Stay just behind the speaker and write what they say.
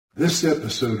This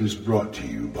episode is brought to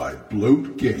you by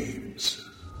Bloat Games.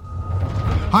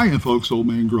 Hi, folks. Old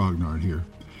Man Grognard here.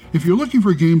 If you're looking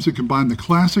for games that combine the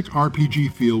classic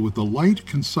RPG feel with the light,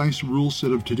 concise rule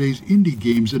set of today's indie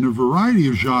games in a variety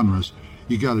of genres,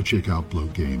 you gotta check out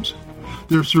Bloat Games.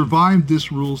 Their Survive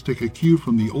This rules take a cue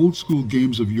from the old school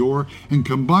games of yore and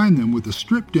combine them with a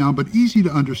stripped down but easy to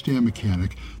understand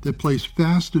mechanic that plays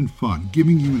fast and fun,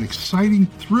 giving you an exciting,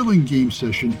 thrilling game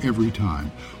session every time.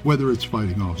 Whether it's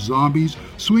fighting off zombies,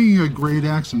 swinging a great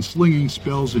axe and slinging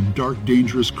spells in dark,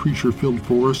 dangerous, creature-filled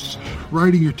forests,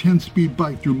 riding your 10-speed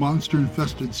bike through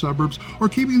monster-infested suburbs, or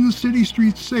keeping the city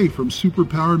streets safe from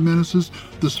super-powered menaces,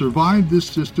 the Survive This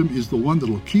system is the one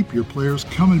that'll keep your players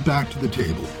coming back to the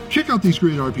table. Check out these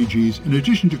great RPGs, in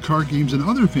addition to card games and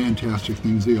other fantastic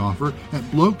things they offer, at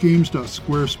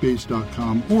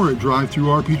bloatgames.squarespace.com or at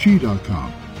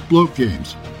drivethrurpg.com. Bloat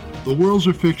Games. The worlds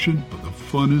are fiction, but the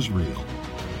fun is real.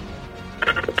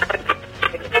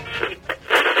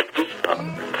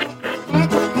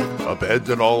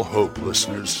 Abandon all hope,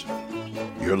 listeners.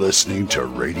 You're listening to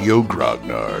Radio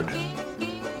Grognard,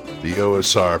 the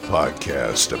OSR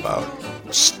podcast about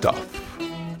stuff,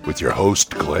 with your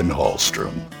host, Glenn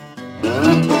Hallstrom.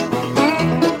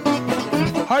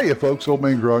 Hiya, folks. Old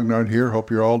Man Grognard here.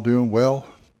 Hope you're all doing well.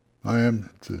 I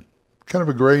am. It's kind of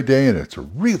a gray day, and it's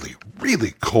really,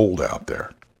 really cold out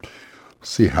there.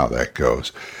 See how that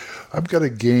goes. I've got a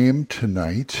game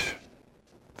tonight.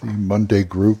 The Monday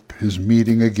group is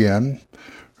meeting again.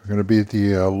 We're going to be at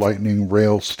the Lightning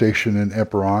Rail Station in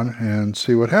Eberron and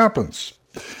see what happens.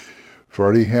 We've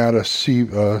already had a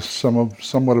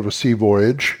somewhat of a sea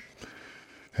voyage.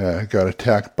 Got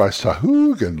attacked by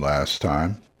Sahuagin last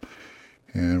time,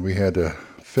 and we had to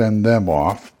fend them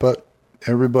off, but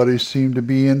everybody seemed to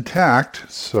be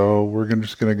intact, so we're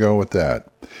just going to go with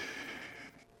that.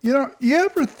 You know, you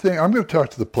ever think, I'm going to talk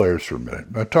to the players for a minute.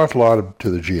 I've talked a lot to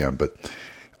the GM, but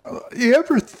you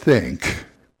ever think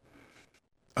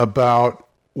about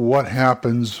what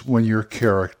happens when your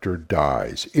character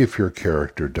dies, if your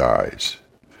character dies?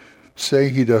 Say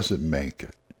he doesn't make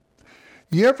it.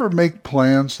 You ever make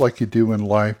plans like you do in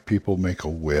life? People make a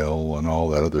will and all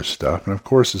that other stuff. And of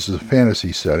course, this is a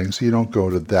fantasy setting, so you don't go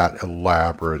to that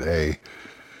elaborate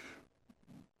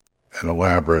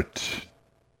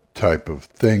type of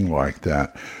thing like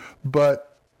that.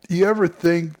 But you ever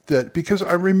think that, because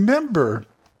I remember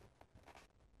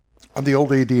on the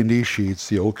old AD&D sheets,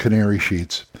 the old Canary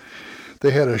sheets,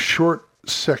 they had a short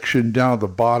section down at the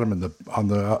bottom on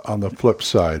the flip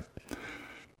side,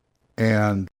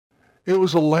 and it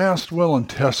was a last will and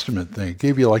testament thing. It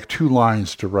gave you like 2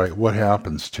 lines to write what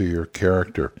happens to your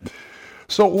character.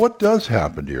 So what does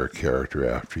happen to your character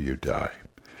after you die?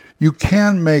 You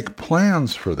can make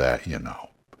plans for that, you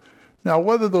know. Now,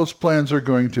 whether those plans are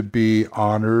going to be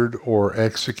honored or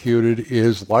executed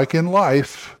is, like in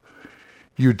life,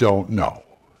 you don't know.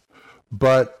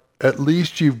 But at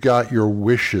least you've got your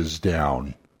wishes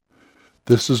down.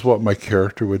 This is what my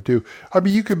character would do. I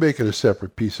mean, you could make it a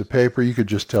separate piece of paper. You could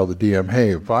just tell the DM,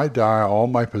 hey, if I die, all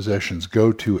my possessions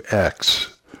go to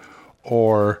X.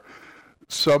 Or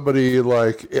somebody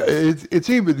like, it's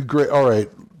even great. All right,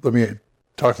 let me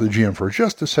talk to the GM for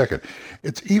just a second.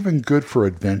 It's even good for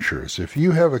adventures. If you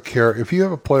have a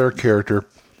player character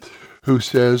who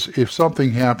says, if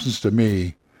something happens to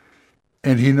me,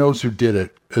 and he knows who did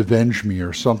it, avenge me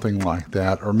or something like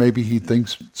that, or maybe he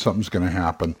thinks something's going to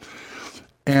happen,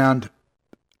 and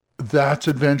that's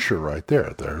adventure right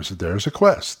there. There's a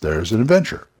quest. There's an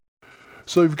adventure.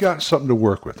 So you've got something to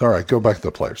work with. All right, go back to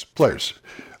the players. Players.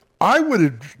 I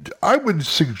would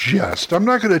suggest, I'm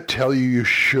not going to tell you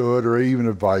should or even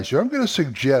advise you, I'm going to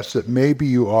suggest that maybe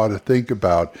you ought to think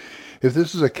about, if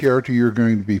this is a character you're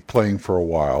going to be playing for a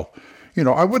while, you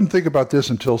know, I wouldn't think about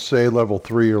this until, say, level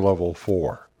 3 or level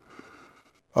 4,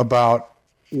 about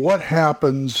what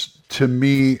happens to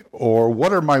me or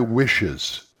what are my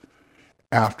wishes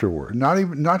afterward.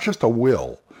 Not just a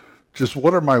will, just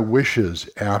what are my wishes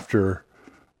after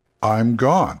I'm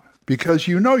gone. Because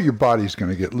you know your body's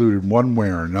going to get looted one way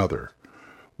or another.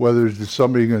 Whether it's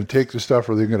somebody going to take the stuff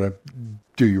or they're going to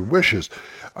do your wishes.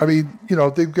 I mean, you know,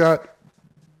 they've got,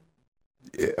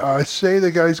 say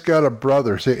the guy's got a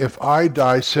brother. Say, if I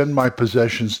die, send my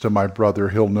possessions to my brother.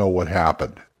 He'll know what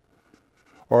happened.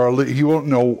 Or he won't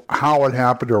know how it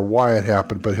happened or why it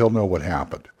happened, but he'll know what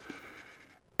happened.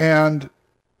 And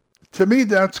to me,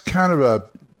 that's kind of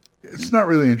it's not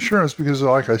really insurance because,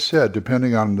 like I said,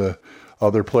 depending on the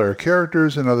other player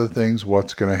characters and other things,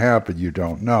 what's going to happen, you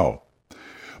don't know.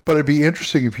 But it'd be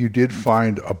interesting if you did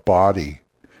find a body.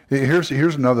 Here's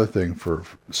another thing for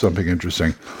something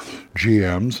interesting.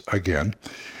 GMs, again.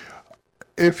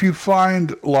 if you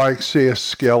find, like, say, a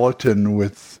skeleton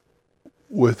with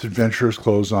adventurer's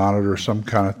clothes on it or some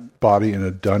kind of body in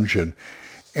a dungeon,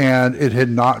 and it had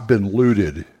not been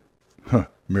looted,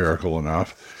 miracle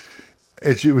enough,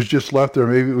 it was just left there.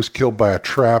 Maybe it was killed by a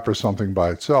trap or something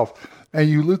by itself. And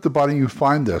you loot the body and you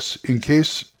find this. In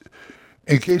case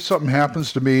something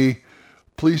happens to me,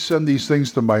 please send these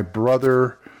things to my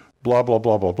brother, blah, blah,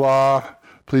 blah, blah, blah.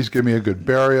 Please give me a good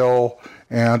burial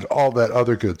and all that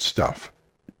other good stuff.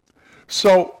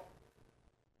 So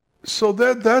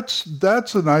that's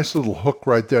a nice little hook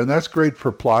right there. And that's great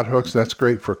for plot hooks. That's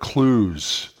great for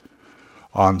clues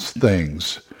on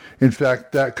things. In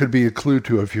fact, that could be a clue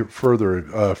to a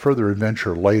further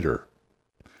adventure later.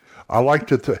 I like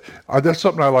to. That's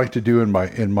something I like to do in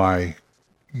my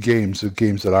games, the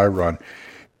games that I run,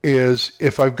 is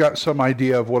if I've got some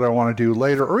idea of what I want to do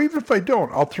later, or even if I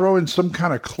don't, I'll throw in some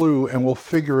kind of clue and we'll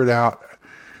figure it out.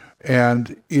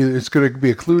 And it's going to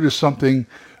be a clue to something,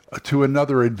 to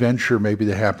another adventure maybe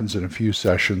that happens in a few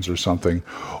sessions or something,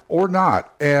 or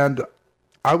not. And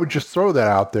I would just throw that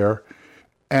out there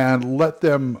and let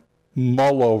them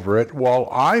mull over it while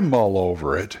I mull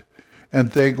over it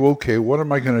and think, okay, what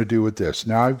am I going to do with this?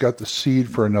 Now I've got the seed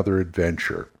for another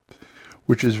adventure,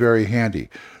 which is very handy.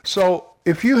 So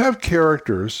if you have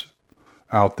characters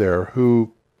out there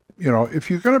who, if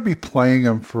you're going to be playing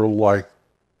them for like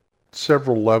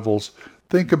several levels,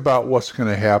 think about what's going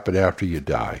to happen after you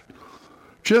die.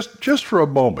 Just for a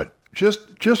moment, just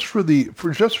for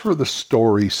the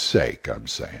story's sake, I'm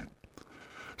saying.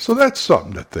 So that's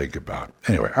something to think about.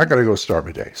 Anyway, I got to go start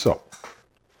my day. So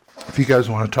if you guys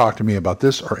want to talk to me about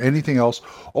this or anything else,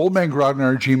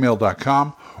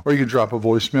 oldmangrognard@gmail.com, or you can drop a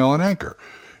voicemail on Anchor.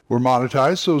 We're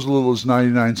monetized, so as little as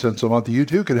 99 cents a month, you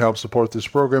too can help support this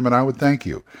program, and I would thank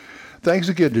you. Thanks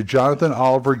again to Jonathan,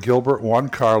 Oliver, Gilbert, Juan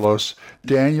Carlos,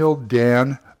 Daniel,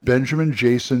 Dan, Benjamin,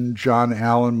 Jason, John,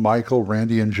 Allen, Michael,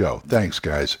 Randy, and Joe. Thanks,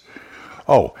 guys.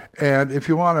 Oh, and if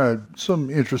you want some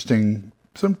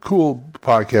cool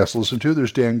podcasts to listen to,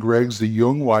 there's Dan Gregg's The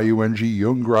Jung, Y-U-N-G,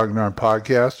 Jung Grognard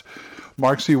podcast,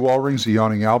 Mark C. Walring's The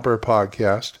Yawning Albert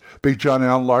podcast, Big John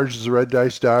Allen Large's The Red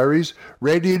Dice Diaries,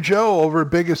 Randy and Joe over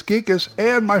at Biggest Geekus,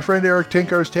 and my friend Eric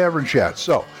Tinkar's Tavern Chat.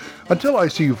 So, until I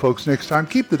see you folks next time,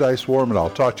 keep the dice warm, and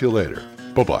I'll talk to you later.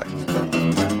 Bye-bye.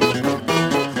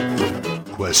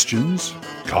 Questions?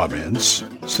 Comments?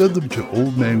 Send them to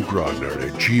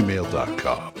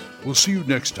oldmangrognard@gmail.com. We'll see you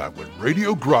next time when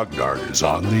Radio Grognard is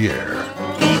on the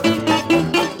air.